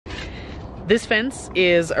This fence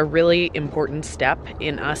is a really important step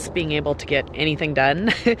in us being able to get anything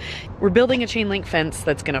done. We're building a chain link fence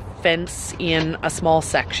that's gonna fence in a small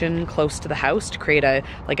section close to the house to create a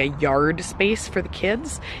yard space for the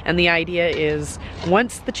kids. And the idea is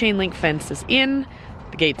once the chain link fence is in,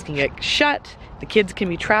 the gates can get shut, the kids can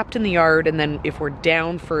be trapped in the yard, and then if we're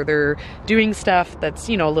down further doing stuff that's,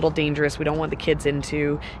 you know, a little dangerous, we don't want the kids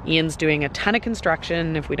into. Ian's doing a ton of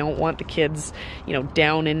construction. If we don't want the kids, you know,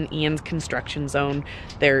 down in Ian's construction zone,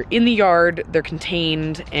 they're in the yard, they're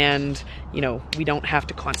contained, and, you know, we don't have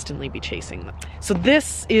to constantly be chasing them. So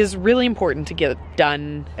this is really important to get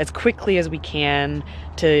done as quickly as we can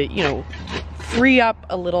to, you know, free up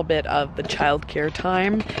a little bit of the childcare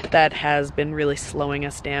time that has been really slowing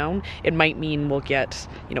us down. It might mean we'll get,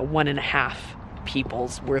 you know, 1.5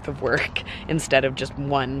 people's worth of work instead of just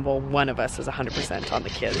one. Well, one of us is 100% on the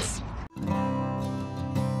kids.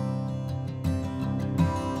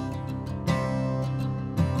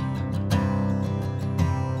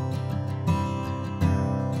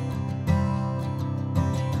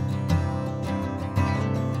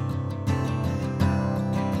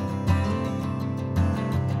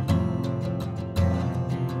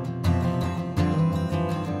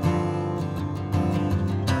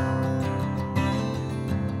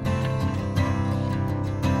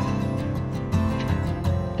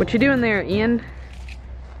 What you doing there, Ian?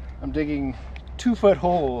 I'm digging 2-foot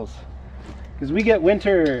holes because we get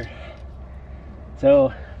winter.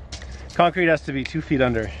 So concrete has to be 2 feet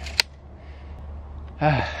under.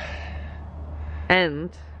 And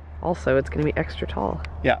also it's gonna be extra tall.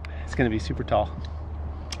 Yeah, it's gonna be super tall.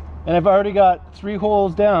 And I've already got 3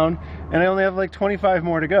 holes down and I only have like 25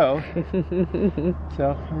 more to go.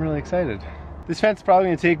 So I'm really excited. This fence is probably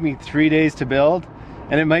gonna take me 3 days to build,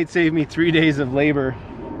 and it might save me 3 days of labor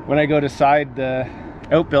when I go to side the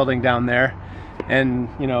outbuilding down there and,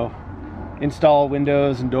 you know, install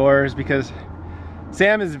windows and doors, because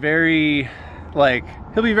Sam is very, like,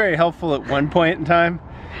 he'll be very helpful at one point in time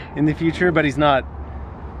in the future, but he's not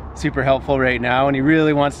super helpful right now, and he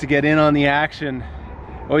really wants to get in on the action,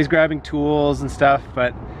 always grabbing tools and stuff.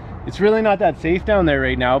 But it's really not that safe down there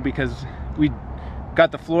right now because we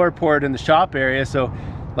got the floor poured in the shop area, so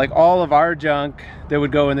like all of our junk that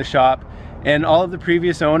would go in the shop, and all of the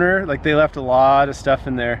previous owner, like, they left a lot of stuff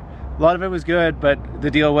in there. A lot of it was good, but the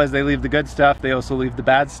deal was they leave the good stuff, they also leave the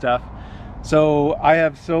bad stuff. So I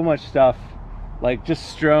have so much stuff, like, just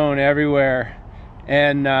strewn everywhere,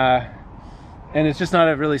 and it's just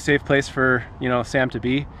not a really safe place for, you know, Sam to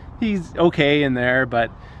be. He's okay in there, but,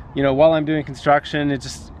 you know, while I'm doing construction, it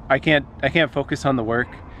just, I can't focus on the work.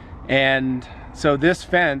 And so this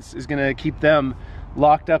fence is gonna keep them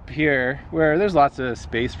locked up here where there's lots of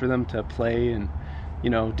space for them to play and, you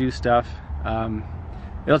know, do stuff.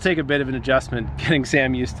 It'll take a bit of an adjustment getting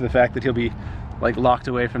Sam used to the fact that he'll be like locked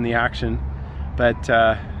away from the action, but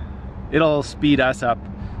it'll speed us up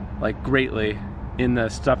like greatly in the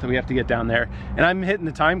stuff that we have to get down there. And I'm hitting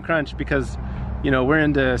the time crunch because, you know, we're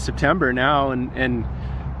into September now, and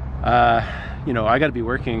you know, I got to be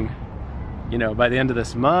working, you know, by the end of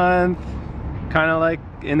this month. Kind of like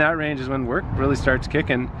in that range is when work really starts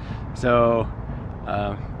kicking. So,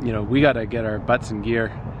 you know, we got to get our butts in gear.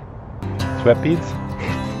 Sweat beads?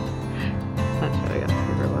 Not showing up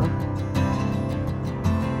super well.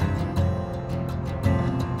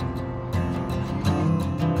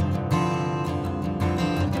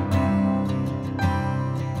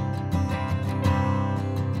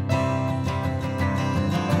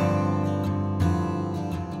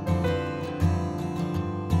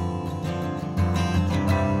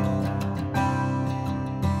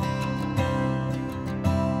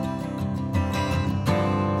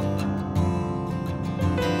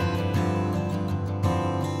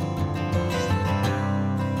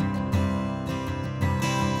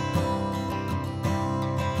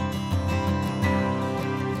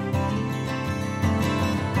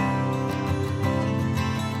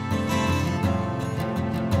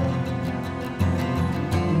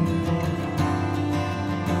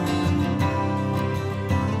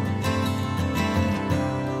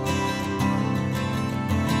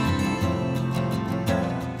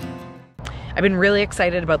 I've been really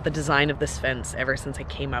excited about the design of this fence ever since I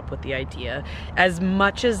came up with the idea. As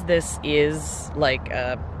much as this is like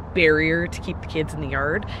a barrier to keep the kids in the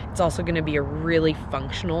yard, it's also going to be a really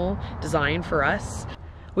functional design for us.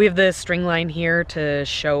 We have the string line here to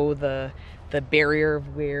show the barrier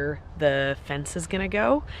of where the fence is going to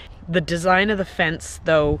go. The design of the fence,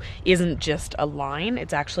 though, isn't just a line.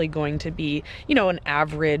 It's actually going to be, you know, an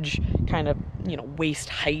average kind of, you know, waist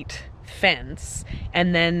height fence,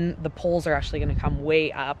 and then the poles are actually going to come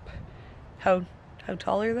way up. How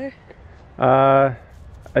tall are they? I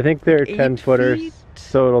think they're 8 10-footers, feet?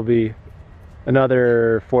 so it'll be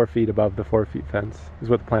another 4 feet above the 4 feet fence, is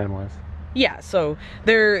what the plan was. Yeah, so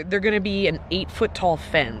they're going to be an 8-foot tall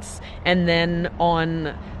fence, and then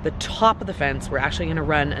on the top of the fence, we're actually going to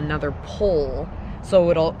run another pole, so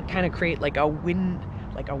it'll kind of create like a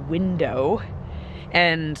window,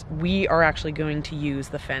 and we are actually going to use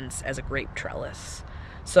the fence as a grape trellis.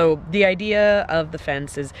 So the idea of the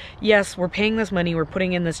fence is, yes, we're paying this money, we're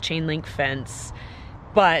putting in this chain link fence,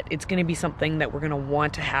 but it's going to be something that we're going to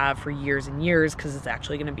want to have for years and years because it's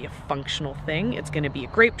actually going to be a functional thing. It's going to be a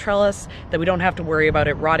grape trellis that we don't have to worry about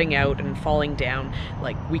it rotting out and falling down.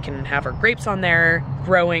 Like, we can have our grapes on there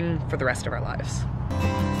growing for the rest of our lives.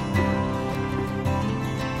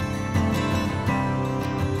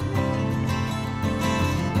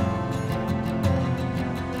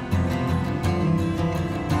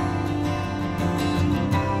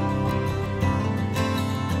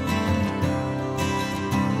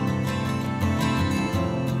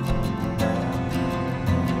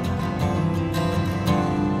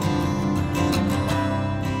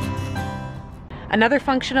 Another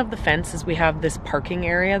function of the fence is we have this parking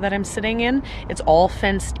area that I'm sitting in. It's all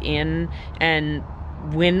fenced in, and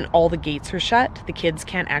when all the gates are shut, the kids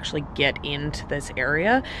can't actually get into this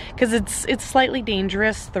area because it's slightly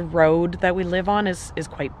dangerous. The road that we live on is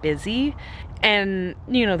quite busy, and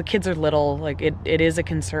you know, the kids are little. Like, it is a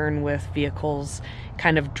concern with vehicles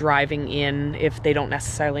kind of driving in. If they don't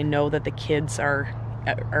necessarily know that the kids are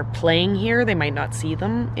playing here, they might not see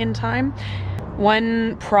them in time.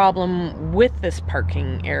 One problem with this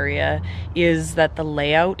parking area is that the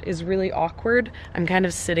layout is really awkward. I'm kind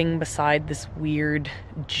of sitting beside this weird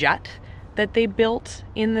jut that they built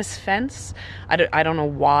in this fence. I don't know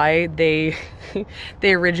why they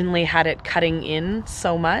originally had it cutting in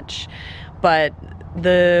so much, but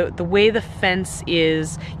the way the fence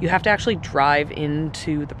is, you have to actually drive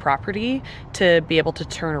into the property to be able to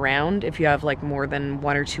turn around if you have like more than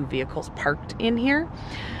 1 or 2 vehicles parked in here.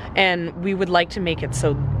 And we would like to make it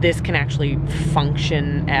so this can actually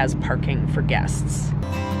function as parking for guests.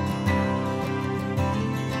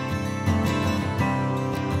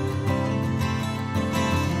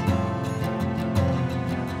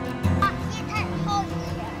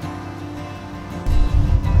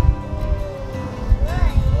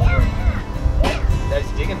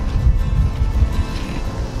 Daddy's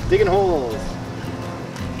digging holes.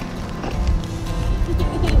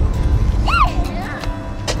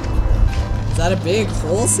 Is that a big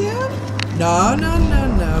hole, Sam? No, no,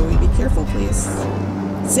 no, no. We be careful, please.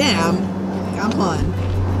 Sam, come on.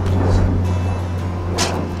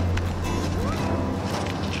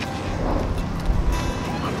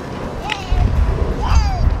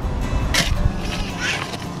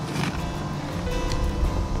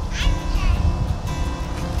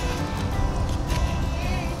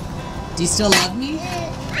 Do you still love me?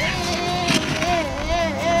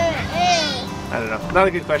 I don't know. Not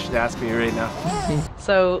a good question to ask me right now.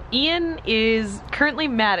 So Ian is currently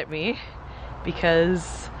mad at me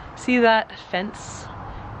because see that fence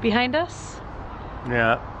behind us?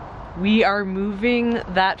 Yeah. We are moving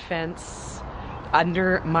that fence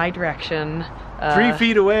under my direction. 3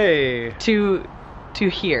 feet away. To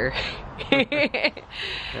here.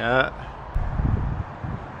 Yeah.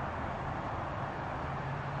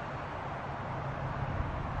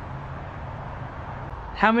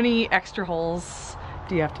 How many extra holes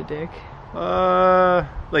do you have to dig?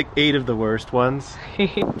 Like 8 of the worst ones.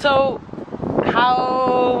 So,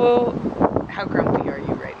 how grumpy are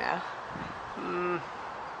you right now?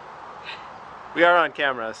 We are on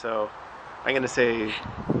camera, so I'm gonna say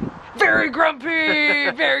very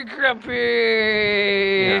grumpy, very grumpy.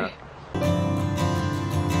 yeah.